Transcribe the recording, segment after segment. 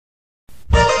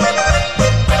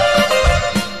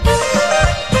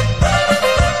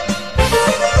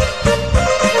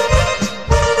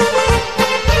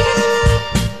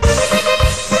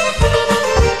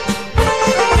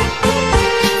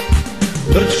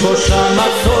Brčko,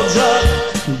 Šamac, Ođak,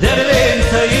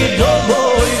 Derventa i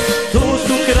Doboj, tu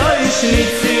su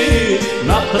Krajišnici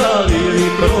napravili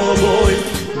proboj.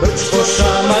 Brčko,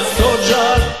 Šamac,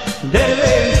 Ođak,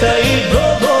 Derventa i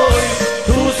Doboj,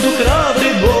 tu su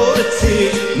hrabri borci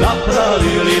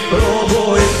napravili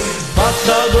proboj. Pa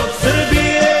sad od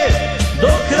Srbije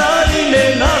do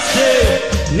Kraјine naše,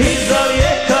 ni za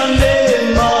lijeka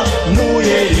nema,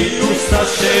 Muje i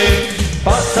ustaše.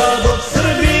 Pa sad od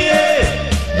Srbije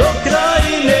do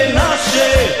Kraјine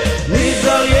naše, ni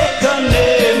za lijeka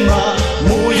nema,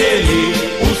 Muje i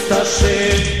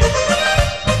ustaše.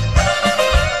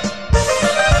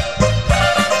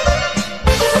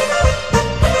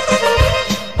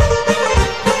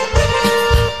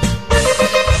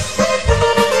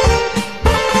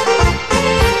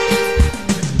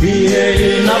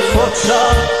 Biјељина, Фоча,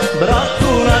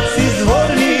 Bratunac i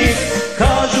Zvornik,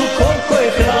 kažu kol'ko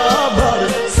je hrabar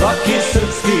svaki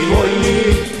srpski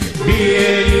voјnik.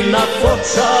 Biјeljina,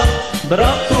 Fоча,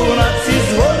 Bratunac i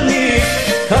Zvornik,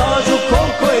 kažu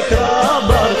kol'ko je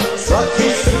hrabar svaki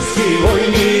srpski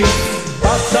voјnik.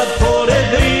 Pa sad pored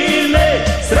Drine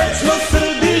srećno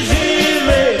Srbi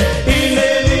žive i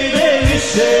ne vide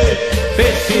više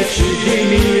Pešić i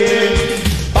Dinije.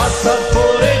 Pa sad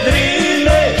pored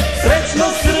Drine srećno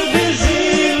Srbi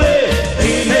žive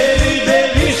i ne vide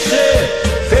više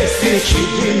Pešić i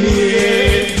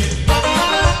Dinije.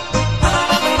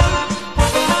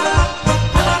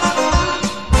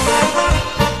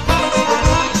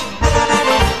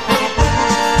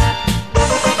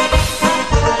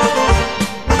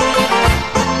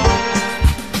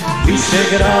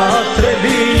 Višegrad,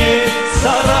 Trebinje,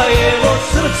 Sarajevo,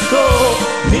 srpsko,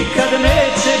 nikad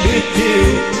neće biti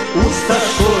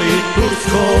ustaško i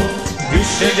tursko.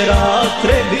 Višegrad,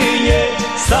 Trebinje,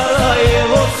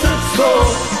 Sarajevo, srpsko,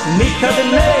 nikad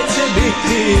neće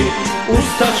biti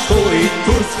ustaško i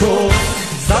tursko.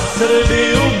 Za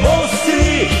Srbiju